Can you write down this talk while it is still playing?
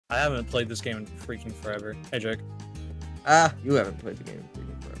I haven't played this game in freaking forever. Hey, Jake. You haven't played the game in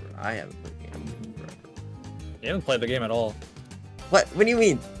freaking forever. I haven't played the game in forever. You haven't played the game at all. What? What do you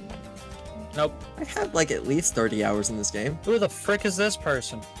mean? Nope. I have like at least 30 hours in this game. Who the frick is this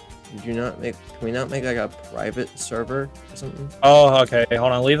person? Did you not make? Can we not make like a private server or something? Oh, okay.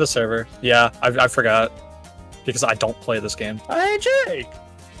 Hold on. Leave the server. Yeah, I forgot. Because I don't play this game. Hey, Jake!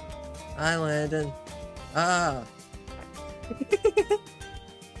 Hi, Landon.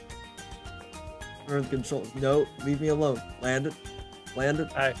 Turn the controls. No, leave me alone. Landon. Landon.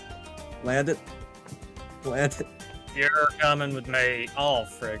 Hey. Landon. Landon. You're coming with me. Oh,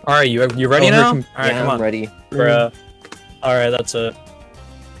 frick. Alright, you ready now? Alright, come on. I'm ready. Bruh. Alright, that's it.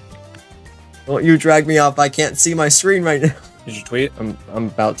 Don't you drag me off. I can't see my screen right now. Did you tweet? I'm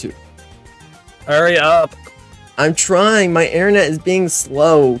about to. Hurry up. I'm trying. My internet is being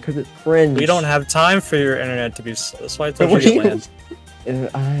slow because it's cringe. We don't have time for your internet to be slow. That's why I told you to get land.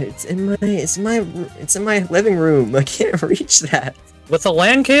 It's in my living room. I can't reach that. With a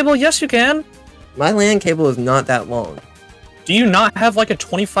LAN cable? Yes, you can. My LAN cable is not that long. Do you not have like a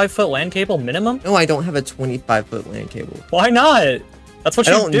 25-foot LAN cable minimum? No, I don't have a 25-foot LAN cable. Why not? That's what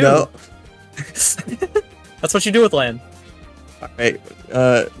you do. I don't know. That's what you do with LAN. Alright,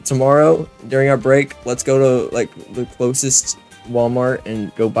 tomorrow, during our break, let's go to, like, the closest Walmart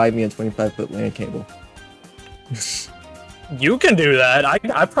and go buy me a 25-foot LAN cable. You can do that.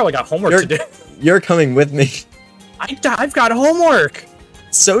 I probably got homework to do. You're coming with me. I've got homework.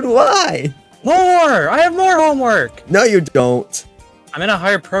 So do I. More! I have more homework! No, you don't. I'm in a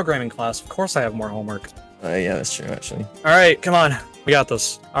higher programming class. Of course I have more homework. Yeah, that's true, actually. Alright, come on. We got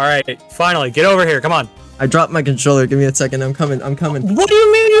this. Alright, finally, get over here. Come on. I dropped my controller. Give me a second. I'm coming. I'm coming. What do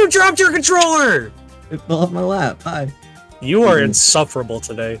you mean you dropped your controller? It fell off my lap. Hi. You are insufferable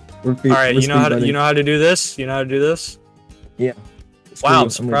today. Alright, you know how to do this? You know how to do this? Yeah. Wow, I'm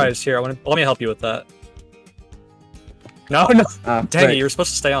surprised. Here, let me help you with that. No, no. Dang it, you were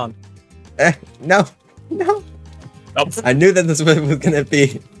supposed to stay on. No. No. Nope. I knew that this was gonna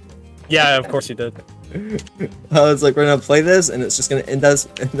be. Yeah, of course you did. I was like, we're gonna play this, and it's just gonna end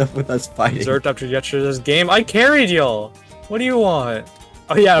up with us fighting. Reserved after this game. I carried y'all. What do you want?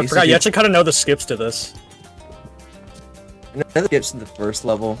 Oh yeah, I forgot. You actually kind of know the skips to this. I know the skips to the first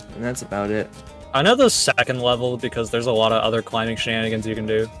level, and that's about it. I know the second level because there's a lot of other climbing shenanigans you can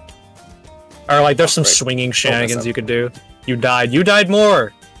do. Or like, there's some swinging shenanigans you can do. You died. You died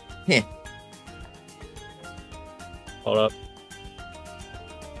more. Heh. Hold up.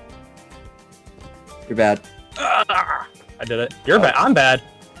 You're bad. I did it. You're bad. I'm bad.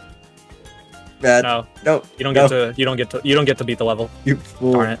 Bad. No. No. You don't get to. You don't get to beat the level. You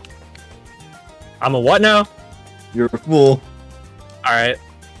fool. Darn it. I'm a what now? You're a fool. All right.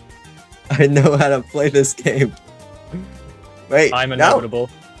 I know how to play this game. Wait. I'm inevitable.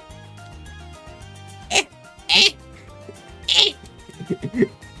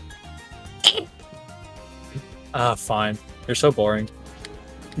 Fine. You're so boring.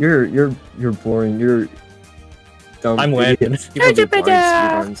 You're boring. You're dumb. I'm Landon.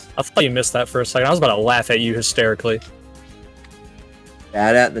 I thought you missed that for a second. I was about to laugh at you hysterically.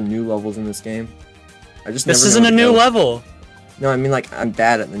 Bad at the new levels in this game. This isn't a new level. No, I mean like I'm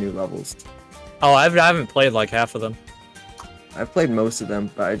bad at the new levels. Oh, I haven't played like half of them. I've played most of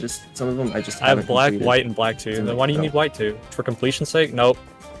them, but some of them I just I have black, completed. White, and black too. Then why do you need white too? For completion's sake? Nope.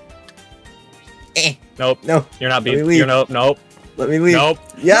 Nope. No. You're not beating. You're nope. Nope. Let me leave. Nope.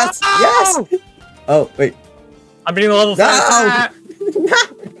 Yes. No! Yes. Oh wait. I'm beating the level. No. No.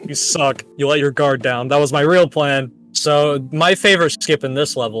 You suck. You let your guard down. That was my real plan. So my favorite skip in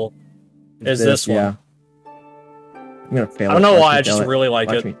this level is this one. Yeah. I'm gonna fail. I don't know why. I just really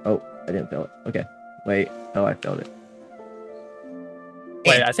like it. Oh, I didn't fail it. Okay. Wait. Oh, I failed it.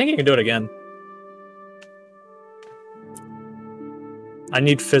 Wait, I think you can do it again. I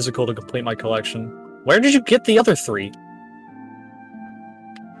need physical to complete my collection. Where did you get the other 3?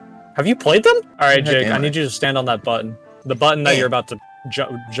 Have you played them? Alright, Jake, I need you to stand on that button. The button that you're about to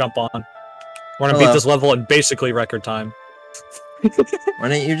jump on. We're gonna beat this level in basically record time. Why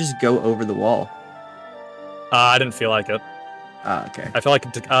don't you just go over the wall? I didn't feel like it. Okay.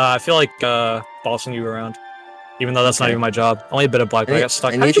 I feel like bossing you around. Even though that's not even my job. Only a bit of black, but I got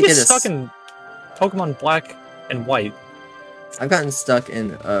stuck. How did you get stuck in Pokemon Black and White? I've gotten stuck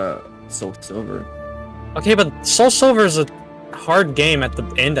in Soul Silver. Okay, but Soul Silver is a hard game at the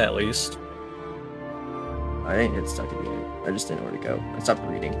end, at least. I didn't get stuck at the end. I just didn't know where to go. I stopped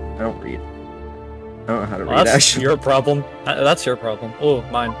reading. I don't read. I don't know how to read, that's actually. Your problem. That's your problem. Oh,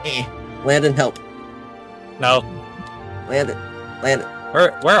 mine. Landon, help. No. Landon. Landon.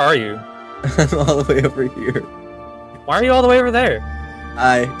 Where are you? I'm all the way over here. Why are you all the way over there?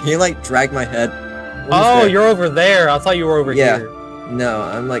 Hi. Can you like drag my head? Oh, you're over there. I thought you were over here. No,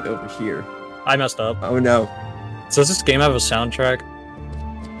 I'm like over here. I messed up. Oh no. So does this game have a soundtrack?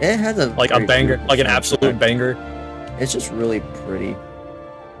 It has a like a banger, like an absolute banger. It's just really pretty.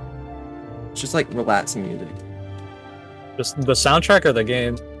 It's just like relaxing music. Just the soundtrack or the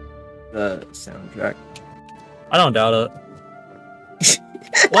game? The soundtrack. I don't doubt it.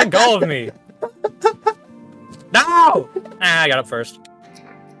 Let go of me! No! Ah, I got up first.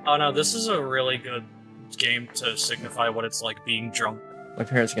 Oh no, this is a really good game to signify what it's like being drunk. My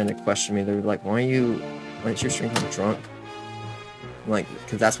parents are gonna question me. They're like, "Why is your stream drunk?" I'm like,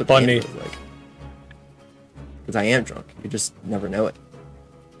 because that's what the game feels like. Because I am drunk. You just never know it.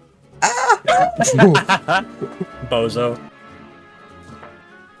 Ah! Bozo.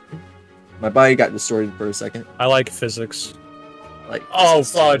 My body got distorted for a second. I like physics. Like. Oh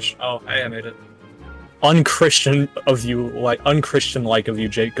fudge! Oh, hey, I made it. Unchristian of you, unchristian-like of you,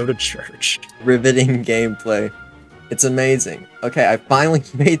 Jake. Go to church. Riveting gameplay. It's amazing. Okay, I finally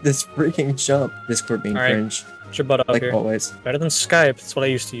made this freaking jump. Discord being cringe. Put your butt up like here. Always. Better than Skype. That's what I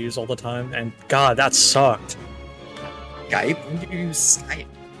used to use all the time. And God, that sucked. Skype? When did you use Skype?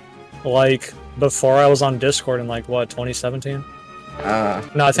 Like before I was on Discord in like what 2017.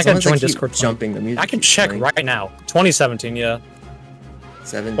 No, I think I joined Discord. Jumping the music. I can check right now. 2017, yeah.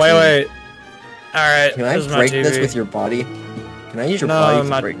 17. Wait. All right. Can I break this with your body? Can I use your body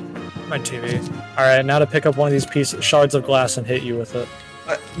to break? My TV. All right, now to pick up one of these shards of glass and hit you with it.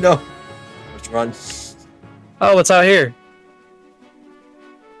 No. Let's run. Oh, what's out here?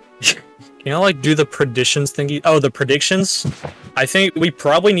 You know, like do the predictions thingy. Oh, the predictions. I think we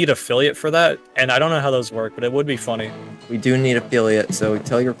probably need affiliate for that, and I don't know how those work, but it would be funny. We do need affiliate, so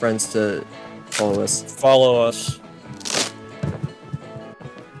tell your friends to follow us. Follow us.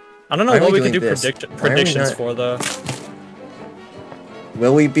 I don't know what we can do predictions for, though.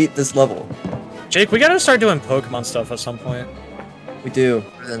 Will we beat this level? Jake, we gotta start doing Pokemon stuff at some point. We do.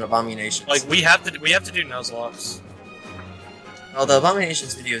 Than Abominations. Like, we have to do Nuzlocke. Well, the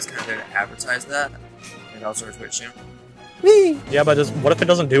Abominations video is kind of there to advertise that, and also our Twitch channel. Whee! Yeah, but what if it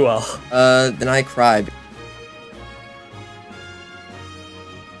doesn't do well? Then I cry.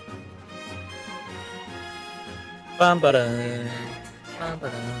 I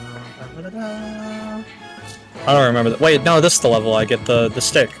don't remember that. Wait, no, this is the level I get the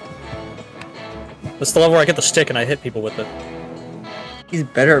stick. This is the level where I get the stick and I hit people with it. He's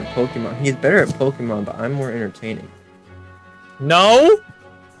better at Pokemon. He's better at Pokemon, but I'm more entertaining. No?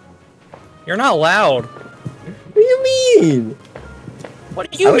 You're not loud. What do you mean?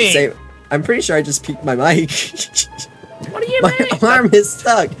 What do you mean? I'm pretty sure I just peeked my mic. What do you mean? My arm is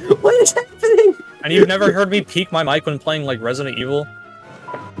stuck. What is happening? And you've never heard me peek my mic when playing, like, Resident Evil?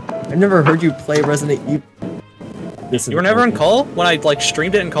 I've never heard you play Resident Evil. You were never in Call? When I, like,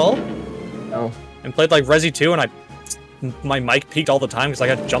 streamed it in Call? No. And played, like, Resi 2 and my mic peaked all the time because I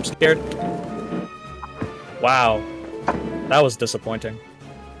got jump scared? Wow. That was disappointing.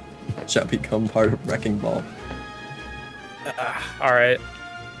 Shall become part of Wrecking Ball. Alright.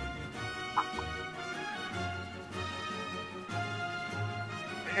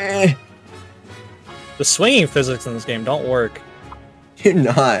 The swinging physics in this game don't work. You're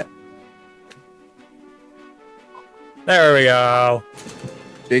not. There we go.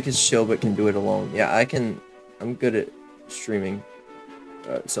 Jake is chill but can do it alone. Yeah, I can. I'm good at streaming.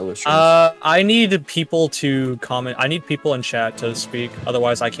 Solo streams. I need people to comment. I need people in chat to speak.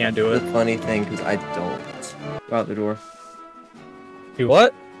 Otherwise, I can't do it. The funny thing, because I don't. Go out the door. Do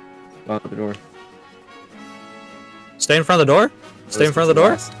what? Go out the door. Stay in front of the door? Stay in front of the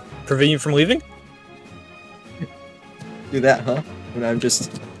door? Prevent you from leaving? Do that, huh? When I'm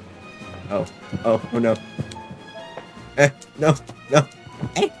just... Oh no. No.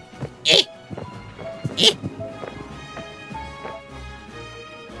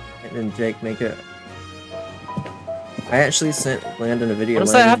 And then Jake make it... I actually sent Landon a video. What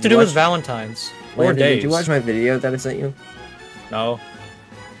does that have to do with Valentine's? Or days? Did you watch my video that I sent you? No.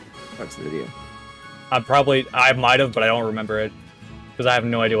 Watch the video. I might have, but I don't remember it. Because I have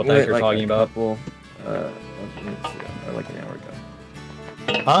no idea what the heck you're talking about. Like an hour ago.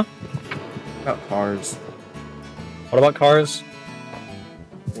 Huh? About cars. What about cars?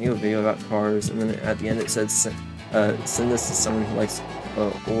 I sent you a video about cars, and then at the end it said, send this to someone who likes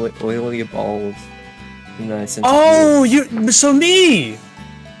oily balls. And then I sent it so me!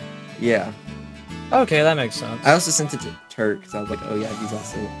 Yeah. Okay, that makes sense. I also sent it to Turk, because I was like, oh yeah, he's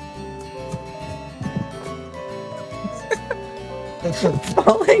also...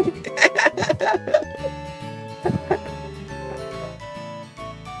 falling.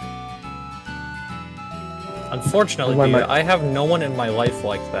 Unfortunately, I have no one in my life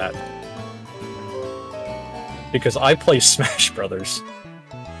like that. Because I play Smash Brothers.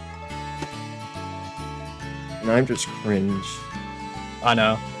 And I'm just cringe. I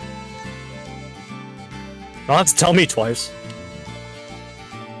know. You don't have to tell me twice.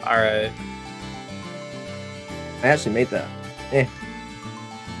 Alright. I actually made that. Eh.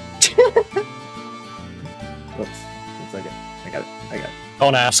 Whoops. 1 second. I got it.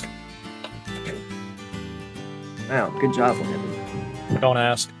 Don't ask. Wow, good job, Landon. Don't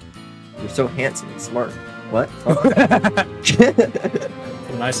ask. You're so handsome and smart. What? The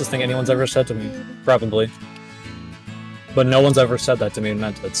nicest thing anyone's ever said to me. Probably. But no one's ever said that to me and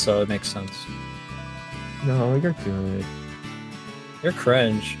meant it, so it makes sense. No, you're good. You're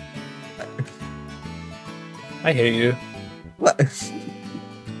cringe. I hate you. What?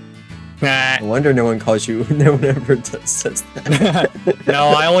 Nah. No wonder no one calls you. No one ever says that. No,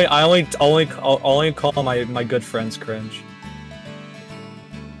 I only call my good friends cringe.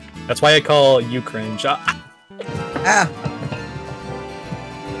 That's why I call you cringe. Ah!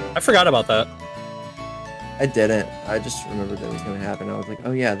 I forgot about that. I didn't. I just remembered that it was gonna happen. I was like,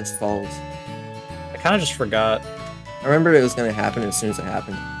 oh yeah, this falls. I kind of just forgot. I remembered it was gonna happen as soon as it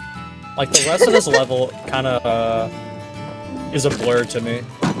happened. Like, the rest of this level kind of is a blur to me.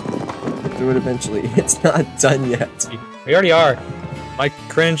 Do it eventually. It's not done yet. We already are. My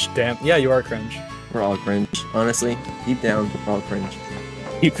cringe, damn. Yeah, you are cringe. We're all cringe. Honestly, deep down, we're all cringe.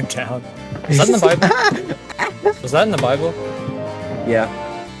 Deep down. Is that in the Bible? Was that in the Bible? Yeah.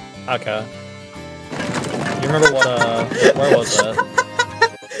 Okay. You remember what, where was that?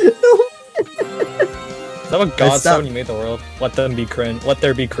 Is that what God said when you made the world? Let them be cringe. Let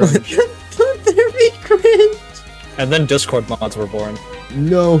there be cringe. Let there be cringe! And then Discord mods were born.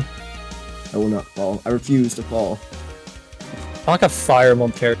 No. I will not fall. I refuse to fall. I'm like a Fire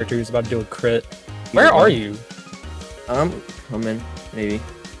Emblem character who's about to do a crit. Where are you? I'm coming, maybe.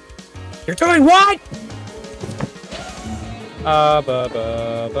 You're doing what?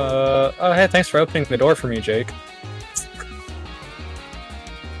 Oh, hey, thanks for opening the door for me, Jake.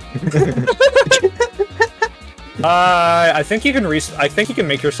 I think you can I think you can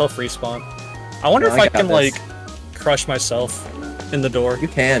make yourself respawn. I wonder if I can like crush myself in the door. You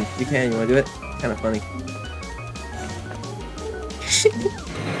can. You can. You want to do it? Kind of funny.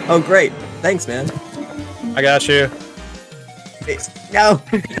 Oh, great. Thanks, man. I got you. No.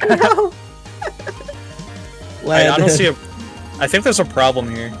 No. I don't see a... I think there's a problem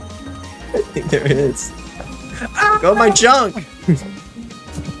here. I think there is. Go my junk!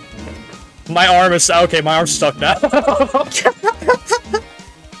 My arm is... Okay, my arm's stuck now. Oh.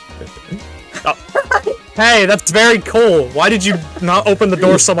 Hey, that's very cool. Why did you not open the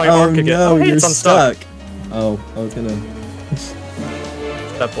door so my arm could get... No, you're it's unstuck. stuck. Oh, I was gonna...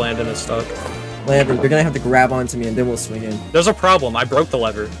 That Landon is stuck. Landon, you're gonna have to grab onto me and then we'll swing in. There's a problem. I broke the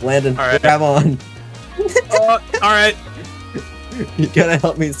lever. Landon, grab on. Alright. You gotta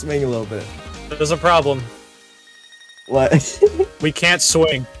help me swing a little bit. There's a problem. What? We can't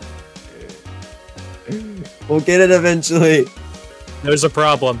swing. We'll get it eventually. There's a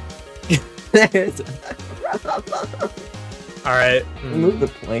problem. There's a problem. Alright. Move the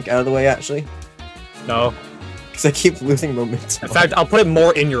plank out of the way, actually. No. Because I keep losing momentum. In fact, I'll put it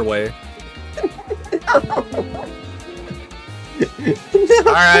more in your way. No.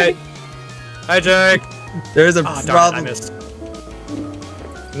 Alright. Hi, Jake. There's a problem. Darn it, I missed.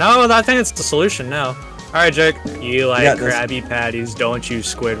 No, I think it's the solution now. Alright, Jake. You like Krabby Patties, don't you,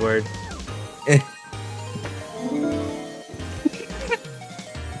 Squidward?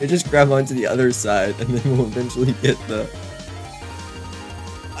 They just grab onto the other side, and then we'll eventually get the...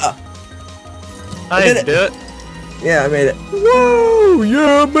 I did it. Yeah, I made it. Woo!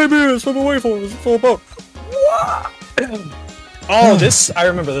 Yeah, baby! That's what I'm waiting for. It's all about. Oh, this... I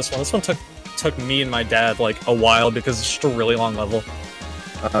remember this one. This one took me and my dad, like, a while, because it's just a really long level.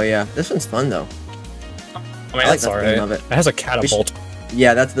 Oh, yeah. This one's fun, though. I mean, that's alright. It has a catapult.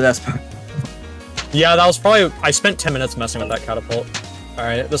 Yeah, that's the best part. Yeah, that was probably... I spent 10 minutes messing with that catapult.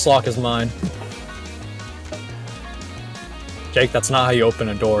 Alright, this lock is mine. Jake, that's not how you open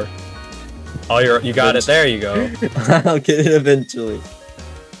a door. Oh, you got it. There you go. I'll get it eventually.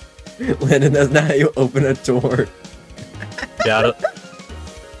 Landon, that's not how you open a door. Got it.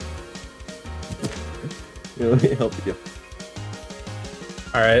 Here, let me help you.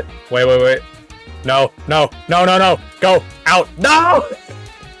 Alright. Wait. No. Go! Out! No!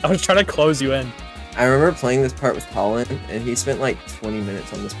 I was trying to close you in. I remember playing this part with Colin, and he spent like 20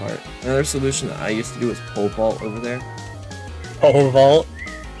 minutes on this part. Another solution that I used to do was pole vault over there. Pole vault?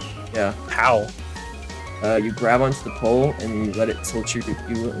 Yeah. How? You grab onto the pole, and you let it tilt you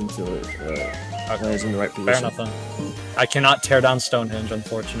until it... when I was in the right Fair position. enough then. I cannot tear down Stonehenge,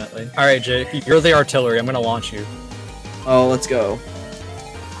 unfortunately. Alright, Jake, you're the artillery. I'm gonna launch you. Oh, let's go.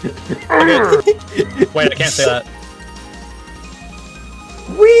 Wait, I can't say that.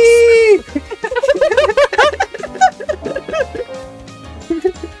 Whee!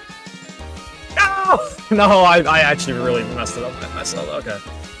 No, I actually really messed it up myself. Okay,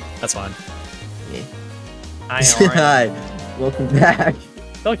 that's fine. Yeah. I know, right? Hi, welcome back.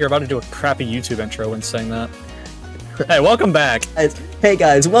 I feel like you're about to do a crappy YouTube intro when saying that. Hey, welcome back. Hey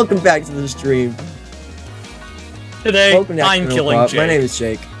guys, welcome back to the stream. Today, Welcome to I'm killing accidentalco-op. Jake. My name is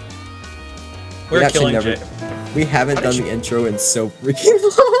Jake. We're killing Jake. We haven't done the intro in so freaking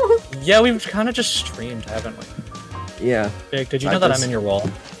long. Yeah, we've kind of just streamed, haven't we? Yeah. Jake, did you know that I'm in your wall?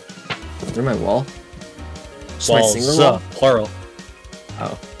 You're my wall? Just my Walls, single wall? plural.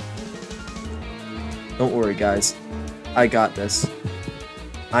 Oh. Don't worry, guys. I got this.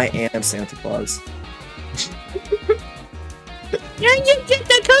 I am Santa Claus. You get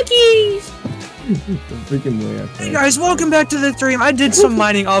the cookies! The freaking way I Hey guys, welcome back to the stream. I did some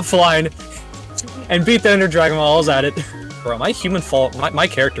mining offline and beat the Ender Dragon while I was at it. Bro, my human fall, my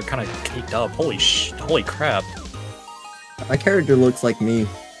character kind of caked up. Holy crap. My character looks like me.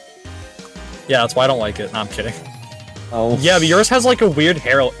 Yeah, that's why I don't like it. No, I'm kidding. Oh. Yeah, but yours has like a weird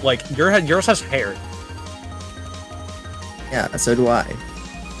hair. Like yours has hair. Yeah, so do I.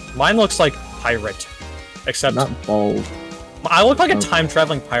 Mine looks like pirate, except Not bald. I look like a time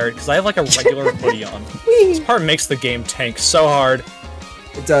traveling pirate because I have like a regular hoodie on. This part makes the game tank so hard.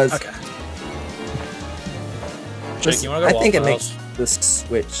 It does. Okay. Jake, you wanna go I think it Waffle makes House? the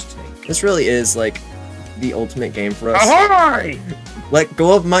Switch tank. This really is like the ultimate game for us. Ahoy! Let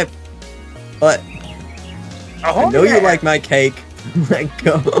go of my butt. Ahoy! I know you like my cake. Let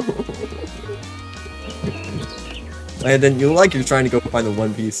go. And then you like you're trying to go find the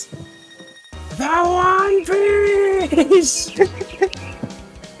One Piece. The One Piece!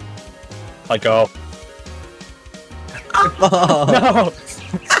 Let go. Oh. No!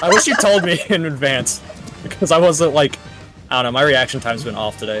 I wish you told me in advance. Because I wasn't like... I don't know, my reaction time's been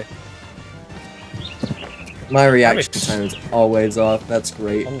off today. My reaction time is always off. That's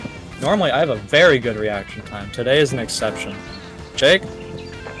great. Normally, I have a very good reaction time. Today is an exception. Jake?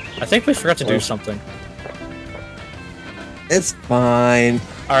 I think we forgot to do something. It's fine.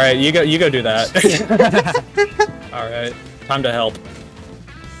 Alright, you go do that. Alright, time to help.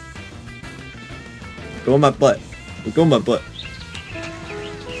 Go in my butt. Go in my butt.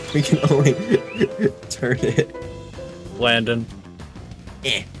 We can only turn it. Landon.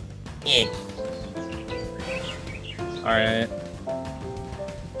 Eh. Alright.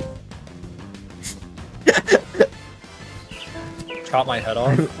 Chop my head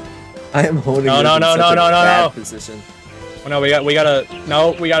off. I am holding No, this no, in no, such no, a no, no, bad no. position. Oh, no, we gotta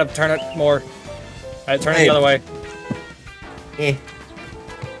turn it more. Alright, turn it Hey. the other way. Eh.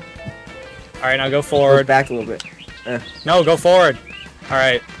 Alright, now go Go forward. back a little bit. No, go forward.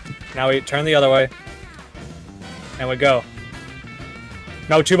 Alright, now we turn the other way. And we go.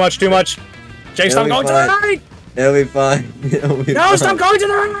 No, too much. Jake, stop going to the right! It'll be fine. It'll be No, fine. stop going to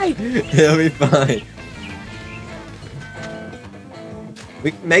the right! It'll be fine.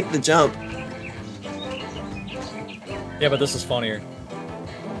 We can make the jump. Yeah, but this is funnier.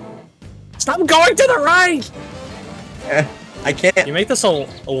 Stop going to the right! I can't. You make this a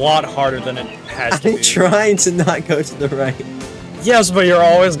lot harder than it has to I'm be. trying to not go to the right. Yes, but you're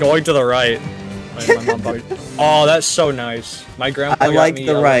always going to the right. Wait, my mom probably- Oh, that's so nice. My grandpa I got like me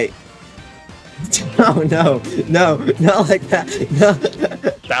the yellow. right. No, not like that. No.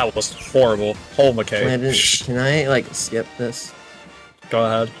 That was horrible. Oh, McKay. Landon, can I like skip this? Go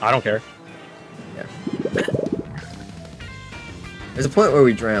ahead. I don't care. Yeah. There's a point where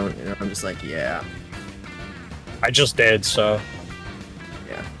we drown, and I'm just like, yeah. I just did, so...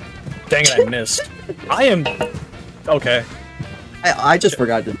 Yeah. Dang it, I missed. I am... Okay. I just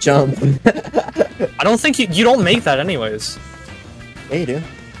forgot to jump. I don't think you don't make that anyways. Yeah, you do.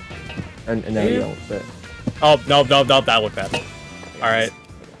 And no, you don't, but... Oh, no, that looked bad. Alright.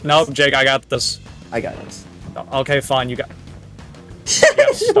 Nope, Jake, I got this. I got this. Okay, fine, you got...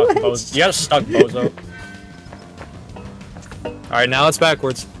 You got stuck, bozo. Alright, now it's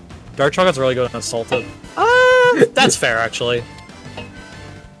backwards. Dark chocolate's really good and salted. That's fair, actually.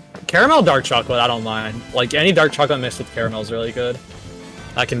 Caramel dark chocolate, I don't mind. Like, any dark chocolate mixed with caramel is really good.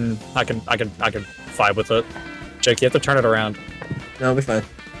 I can vibe with it. Jake, you have to turn it around. No, it'll be fine.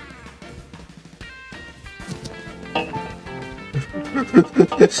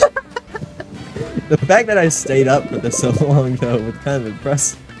 The fact that I stayed up for this so long, though, was kind of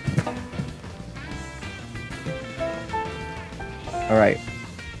impressive. Alright.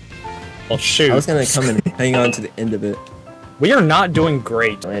 Well, shoot. I was gonna come and hang on to the end of it. We are not doing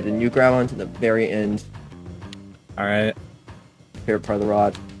great. Landon, you grab onto the very end. Alright. Favorite part of the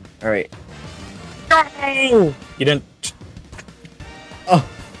rod. Alright. No! You didn't... Oh!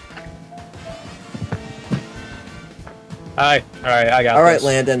 Alright, I got Alright, this.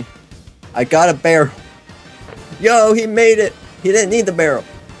 Landon. I got a barrel. Yo, he made it! He didn't need the barrel.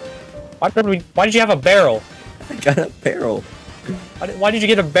 Why did you have a barrel? I got a barrel. Why did you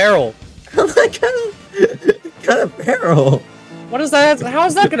get a barrel? I got a barrel. What is that? How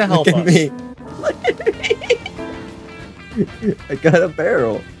is that gonna help Look at us? me. Look at me. I got a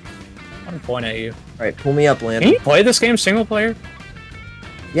barrel. I'm pointing at you. Alright, pull me up, Landon. Can you play this game single player?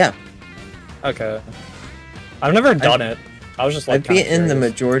 Yeah. Okay. I've never done it. I was just like I've been in the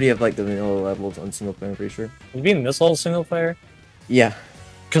curious. majority of like the vanilla levels on single player, I'm pretty sure. You being this level single player? Yeah.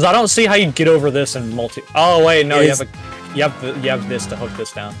 Because I don't see how you get over this in multi. Oh wait, no, It you have this to hook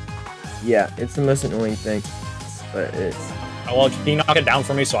this down. Yeah, it's the most annoying thing. But it's Oh, well, can you knock it down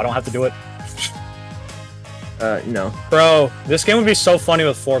for me so I don't have to do it? no. Bro, this game would be so funny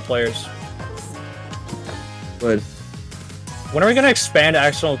with 4 players. Would. When are we gonna expand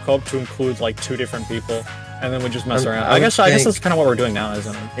accidental co-op to include like 2 different people, and then we just mess around? I I guess think that's kind of what we're doing now,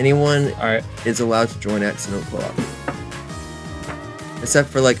 isn't it? anyone All right. is allowed to join accidental co-op. Except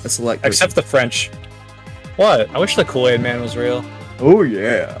for like a select person. Except the French. What? I wish the Kool-Aid Man was real. Oh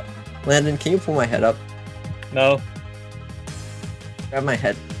yeah. Landon, can you pull my head up? No. Grab my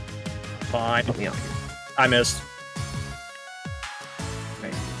head. Fine. Help me out. I missed.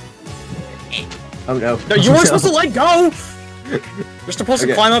 Oh no. No, you weren't supposed to let go! You're supposed to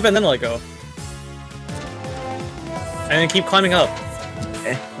Okay. climb up and then let go. And then keep climbing up.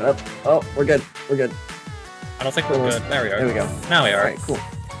 Up. Oh, we're good. We're good. I don't think we're good. There we are. There we go. Now we are. Alright, cool.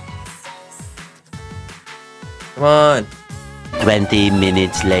 Come on. 20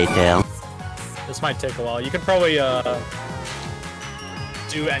 minutes later. This might take a while. You could probably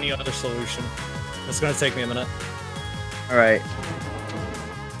do any other solution. It's gonna take me a minute. Alright.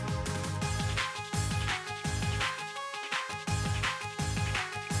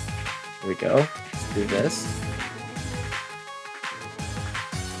 Here we go. Let's do this.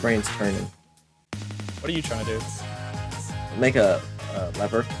 Brain's turning. What are you trying to do? Make a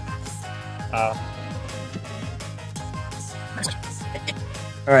lever.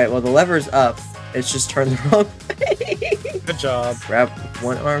 Alright, well the lever's up. It's just turned the wrong way. Good job. Grab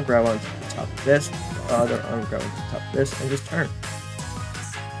one arm, grab onto the top of this, the other arm, grab onto the top of this, and just turn.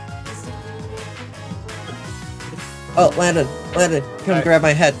 Oh, Landon! Landon! Come Hey. grab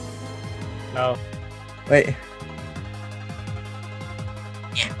my head. No. Wait.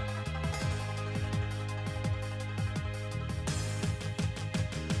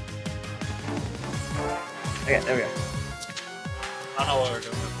 Okay, there we go. I don't know what we're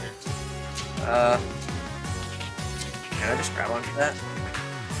doing up here. Can I just grab onto that?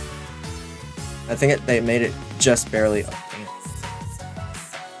 I think they made it just barely up.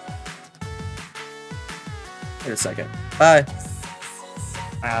 Wait a second. Bye.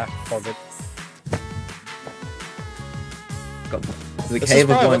 All good. Go to the This is Cave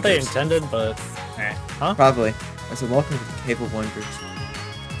of probably what they Wonders. intended, but... Huh? Probably. I said, welcome to the Cave of Wonders.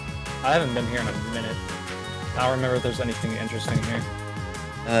 I haven't been here in a minute. I don't remember if there's anything interesting here.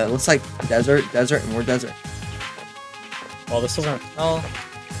 It looks like desert, and more desert. Well, this isn't... Oh...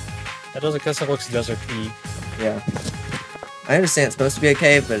 That doesn't guess it looks desert-y. Yeah. I understand it's supposed to be a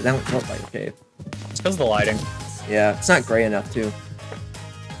cave, but it doesn't look like a cave. It's because of the lighting. Yeah, it's not gray enough, too.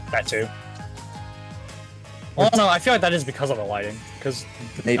 That too. Well, no, I feel like that is because of the lighting. Because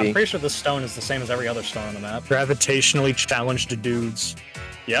Maybe. I'm pretty sure this stone is the same as every other stone on the map. Gravitationally challenged dudes.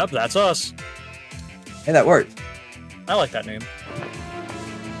 Yep, that's us. Hey, that worked. I like that name.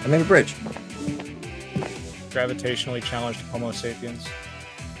 I made a bridge. Gravitationally challenged Homo sapiens. I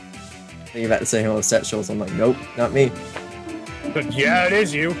think you're about to say homosexuals. I'm like, nope, not me. But yeah, it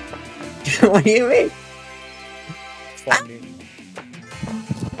is you. What do you mean? Funny.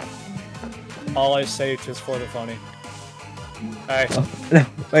 All I say is for the funny. Hey. Oh, no,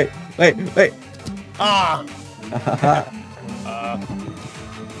 wait. Ah!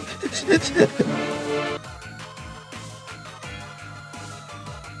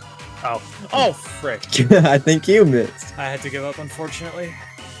 Oh. Oh, frick. I think you missed. I had to give up, unfortunately.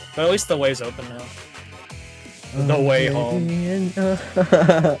 But at least the way's open now. The way home. Did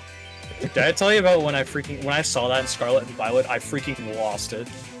I tell you about when I saw that in Scarlet and Violet, I freaking lost it.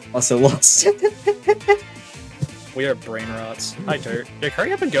 Also lost. We are brain rots. Hi, Dirt. Dick,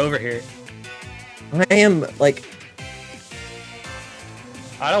 hurry up and go over here. I am, like...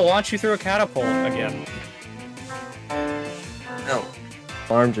 I don't want you through a catapult again. No.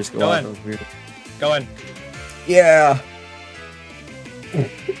 alarm just go off. That was weird. Go in. Yeah.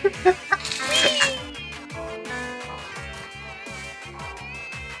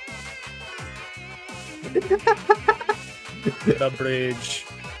 The bridge.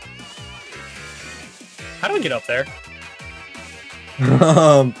 How do we get up there?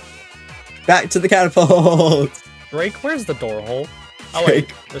 Back to the catapult. Drake, where's the door hole? Oh Drake.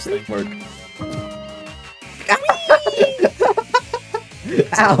 wait, this thing. Work.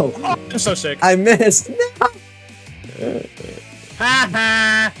 Ow! Oh, I'm so sick. I missed. No. Ha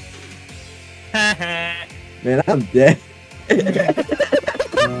ha. Ha ha. Man, I'm dead.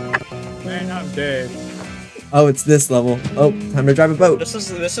 Man, I'm dead. Oh, it's this level. Oh, time to drive a boat. This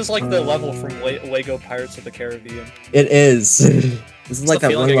is like the level from Lego Pirates of the Caribbean. It is. This is like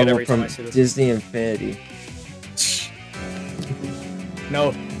that one level every time from I see this. Disney Infinity.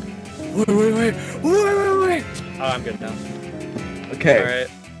 No. Wait. Oh, I'm good now. Okay. All right.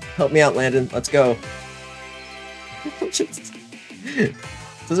 Help me out, Landon. Let's go.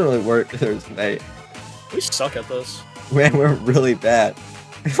 Doesn't really work. There's mate. We suck at this. Man, we're really bad.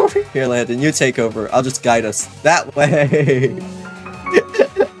 Here, Landon, you take over. I'll just guide us that way.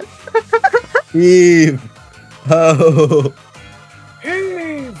 Heave. Oh.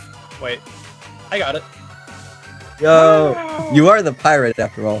 Heave. Wait. I got it. Yo. Wow. You are the pirate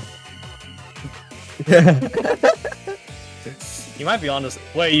after all. You might be honest.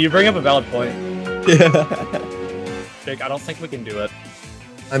 Wait, you bring up a valid point. Yeah. Jake, I don't think we can do it.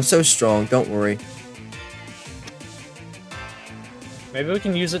 I'm so strong. Don't worry. Maybe we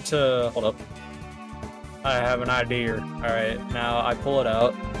can use it to... Hold up. I have an idea. Alright, now I pull it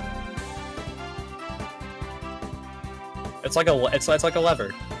out. It's like a it's like a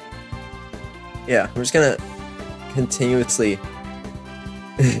lever. Yeah, we're just gonna continuously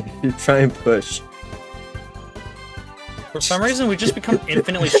try and push. For some reason, we just become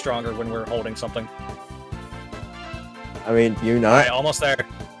infinitely stronger when we're holding something. I mean, do you not? Alright, almost there.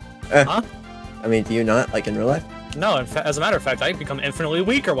 Huh? I mean, do you not, like in real life? No, as a matter of fact, I become infinitely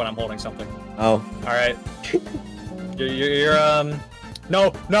weaker when I'm holding something. Oh. Alright. You're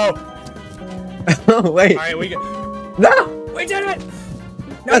No! Oh, wait. Alright, we get... No! We did it!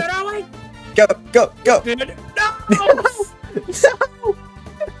 No, wait! Go! Dude, no! No!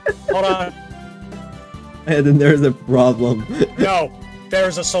 Hold on. And then there's a problem. No,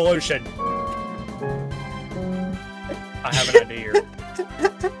 there's a solution. I have an idea here.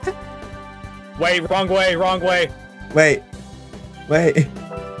 Wait, wrong way. Wait.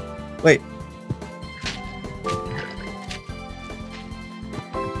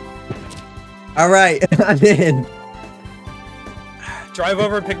 Alright, I'm in. Drive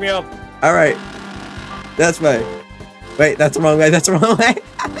over and pick me up. Alright. That's way. Wait, that's the wrong way. That's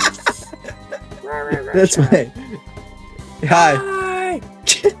way. Hi.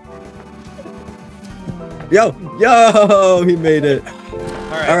 Yo, he made it.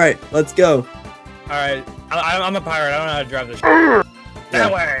 Alright, let's go. Alright, I'm a pirate. I don't know how to drive this shit.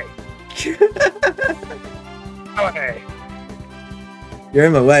 That way. That way. You're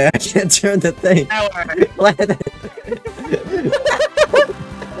in my way. I can't turn the thing. That way.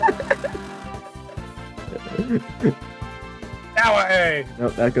 That way.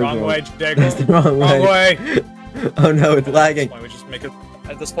 Nope, that goes wrong way, Jake. That's the wrong way. Oh no, it's lagging.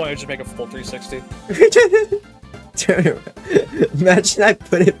 At this point, we just make a full 360. Turn around. Imagine I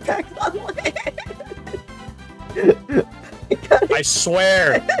put it back on land. I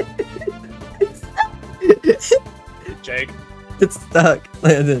swear. Jake. It's stuck,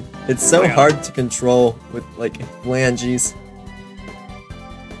 Landon. It's so hard to control with, like, phalanges.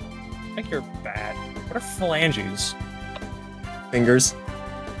 I think you're bad. What are phalanges? Fingers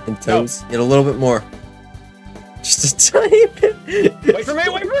and toes. Get a little bit more. Just a tiny bit. Wait for me!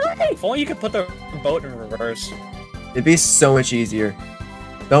 If only you could put the boat in reverse. It'd be so much easier.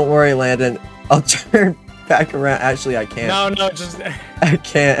 Don't worry, Landon. I'll turn back around. Actually, I can't. No, just... I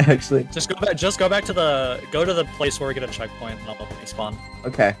can't, actually. Go back to the... Go to the place where we get a checkpoint and I'll respawn.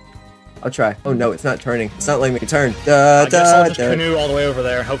 Okay. I'll try. Oh no, it's not turning. It's not letting me turn. I guess I'll just canoe all the way over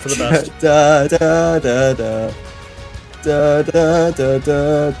there. Hope for the best.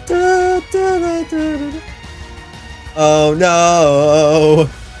 Oh no!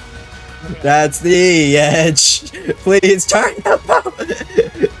 That's the edge. Please turn the boat.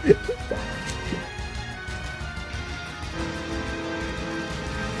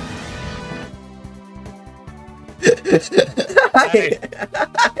 Hey,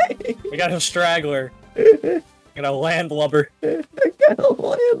 we got a straggler. Got a landlubber.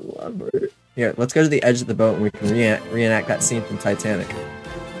 Here, let's go to the edge of the boat and we can reenact that scene from Titanic.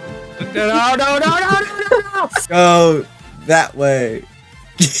 No! Go that way.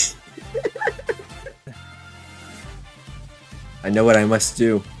 I know what I must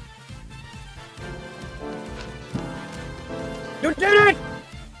do. You did it!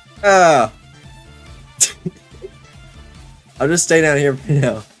 Ah! I'll just stay down here for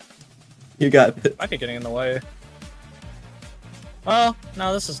now. You got it. Might be getting in the way. Oh,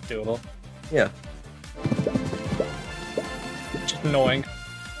 no, this is doable. Yeah. Just annoying.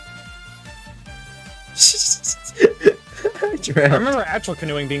 I Drowned. remember actual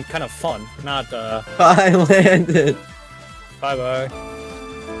canoeing being kind of fun, not, I landed. Bye-bye.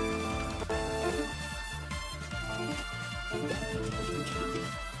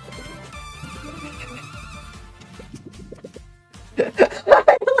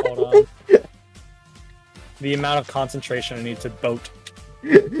 Hold on. The amount of concentration I need to boat.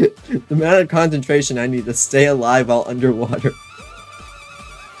 The amount of concentration I need to stay alive while underwater.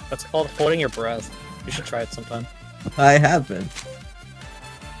 That's called holding your breath. You should try it sometime. I have been.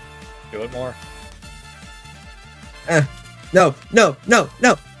 Do it more. No, no, no,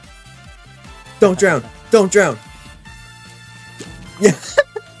 no! Don't drown! Don't drown! Yeah.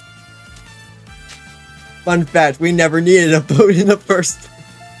 Fun fact, we never needed a boat in the first place.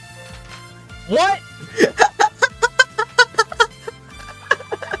 What?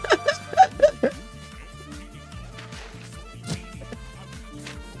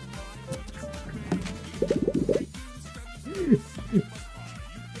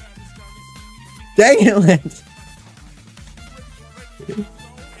 Dang it, Landon!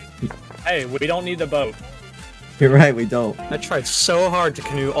 Hey, we don't need the boat. You're right, we don't. I tried so hard to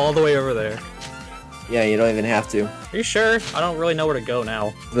canoe all the way over there. Yeah, you don't even have to. Are you sure? I don't really know where to go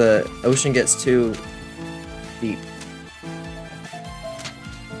now. The ocean gets too deep.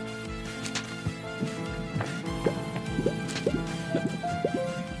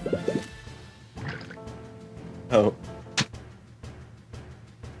 Oh.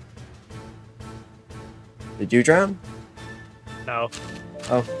 Did you drown? No.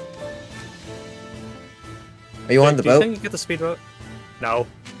 Oh. Are you on the Do you boat? think you get the speedboat? No.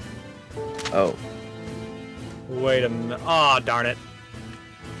 Oh. Wait a minute. Aw, darn it.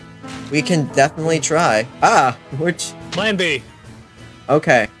 We can definitely try. Ah! Which... Plan B.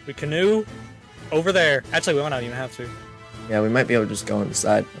 Okay. We canoe over there. Actually, we might not even have to. Yeah, we might be able to just go on the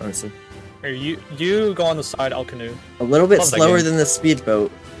side, honestly. Here, you go on the side, I'll canoe. A little bit Love that slower game. than the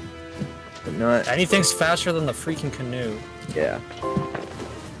speedboat. But not... Anything's faster than the freaking canoe. Yeah.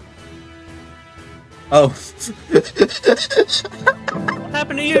 Oh. What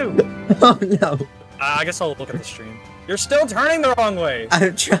happened to you? Oh no. I guess I'll look at the stream. You're still turning the wrong way!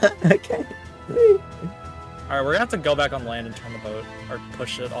 I'm trying. Okay. Alright, we're gonna have to go back on land and turn the boat. Or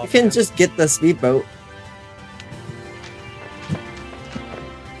push it off. You can again. just get the speedboat.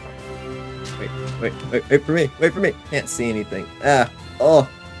 Wait for me. Wait for me. Can't see anything. Ah. Oh.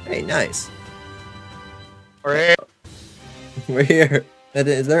 Hey, nice. We're here. We're here.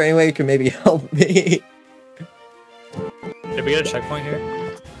 Is there any way you can maybe help me? Did we get a checkpoint here?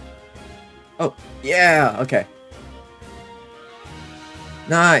 Oh, yeah. Okay.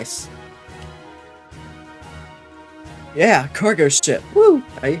 Nice. Yeah, cargo ship. Woo!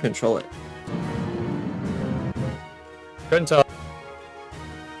 How you control it? Couldn't tell.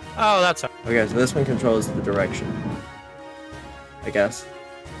 Oh, that's how. Okay, so this one controls the direction. I guess.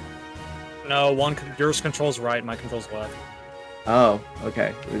 No, yours controls right, my controls left. Oh,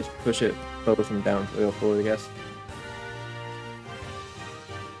 okay. We just push it both of them down to go forward, I guess.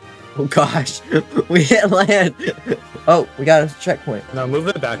 Oh gosh, we hit land. Oh, we got a checkpoint. No, move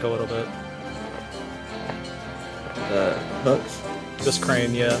it back a little bit. The hooks. This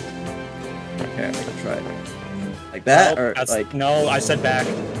crane, yeah. Okay, I'm gonna try it. Like that, Nope, or that's, like? no, I said back.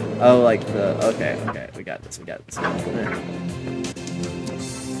 Oh, like the. Okay, okay, we got this. We got this.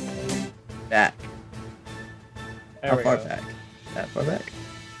 Back. There How we far go. back? That far back?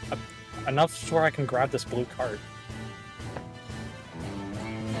 Enough to where I can grab this blue card.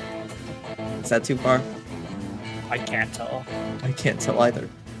 Is that too far? I can't tell. I can't tell either.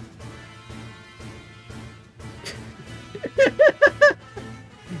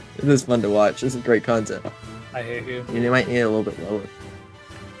 This is fun to watch. This is great content. I hate you. You might need it a little bit lower.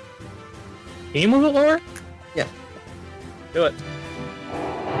 Can you move it lower? Yeah. Do it.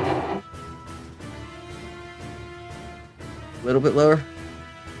 A little bit lower?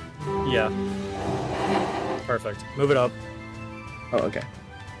 Yeah. Perfect. Move it up. Oh, okay.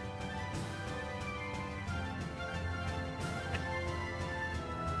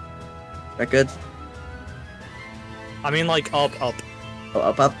 That good? I mean, like, up. Oh,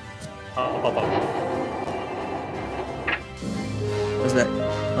 up, up? Up. What's that?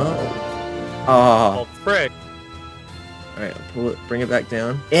 Oh. Oh. Oh, frick. Alright, I'll pull it, bring it back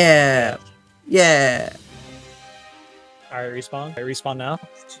down. Yeah! Yeah! Alright, respawn. Alright, respawn now.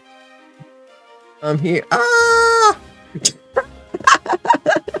 I'm here. Ah!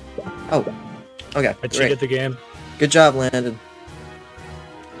 Oh. Okay. I Great. cheated the game. Good job, Landon.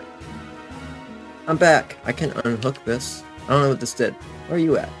 I'm back. I can unhook this. I don't know what this did. Where are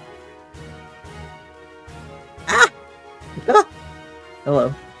you at? Ah! Ah!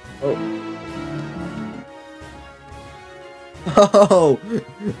 Hello. Oh. Oh!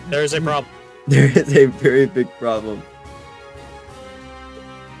 There's a problem. There is a very big problem.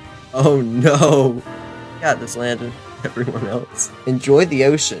 Oh no! Got this, Landon. Everyone else. Enjoy the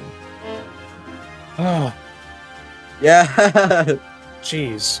ocean. Oh, Yeah!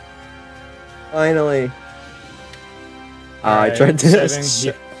 jeez. Finally. I Alright, tried to.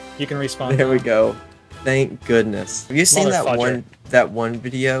 saving. You can respawn. There we now. go. Thank goodness. Have you seen Motherfudger. that one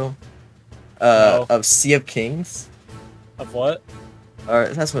video No. of Sea of Kings? Of what? Or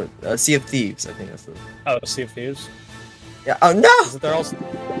that's what Sea of Thieves, I think that's the. Oh, Sea of Thieves. Yeah. Oh Is no! it they're all?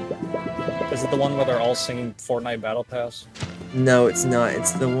 Is it the one where they're all singing Fortnite Battle Pass? No, it's not.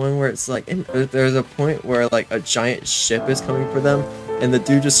 It's the one where it's like there's a point where like a giant ship is coming for them, and the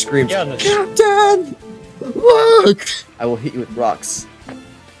dude just screams, Yeah, "Captain, look! I will hit you with rocks."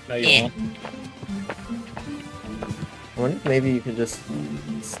 No, you won't. I wonder if maybe you can just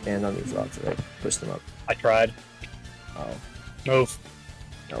stand on these rocks and like push them up. I tried. Oh Move.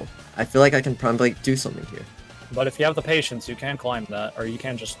 no! I feel like I can probably do something here. But if you have the patience, you can climb that, or you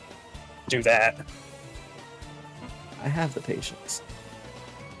can just do that. I have the patience.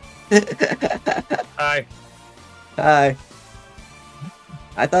 Hi. Hi.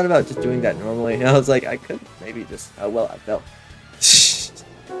 I thought about just doing that normally, and I was like, I could maybe just. Oh well, I fell.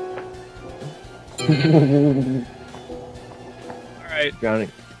 Alright,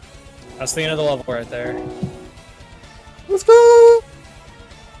 Drowning. that's the end of the level right there. Let's go.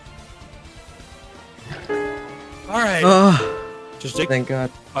 Alright. Oh, Just Jake. thank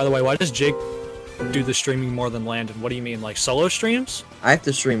God. By the way, why does Jake do the streaming more than Landon? What do you mean, like solo streams? I have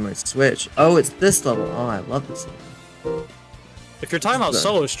to stream my Switch. Oh, it's this level. Oh, I love this level. If you're talking about The-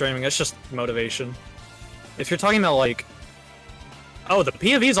 solo streaming, it's just motivation. If you're talking about like, oh, the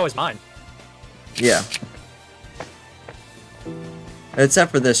POV is always mine. Yeah.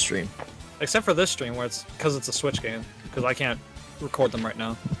 Except for this stream. Except for this stream, where it's because it's a Switch game, because I can't record them right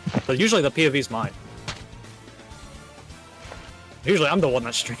now. But usually the POV is mine. Usually I'm the one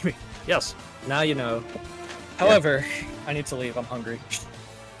that's streaming. Yes. Now you know. However, I need to leave. I'm hungry.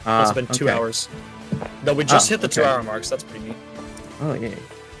 It's been 2 okay. hours. No, we just Oh, hit the okay. 2 hour marks. That's pretty neat. Oh, yeah.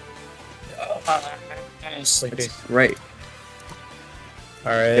 Sleepy. It's great.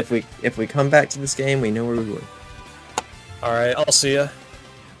 All right. If we come back to this game, we know where we were. All right. I'll see ya.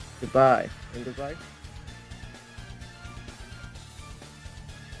 Goodbye. And goodbye.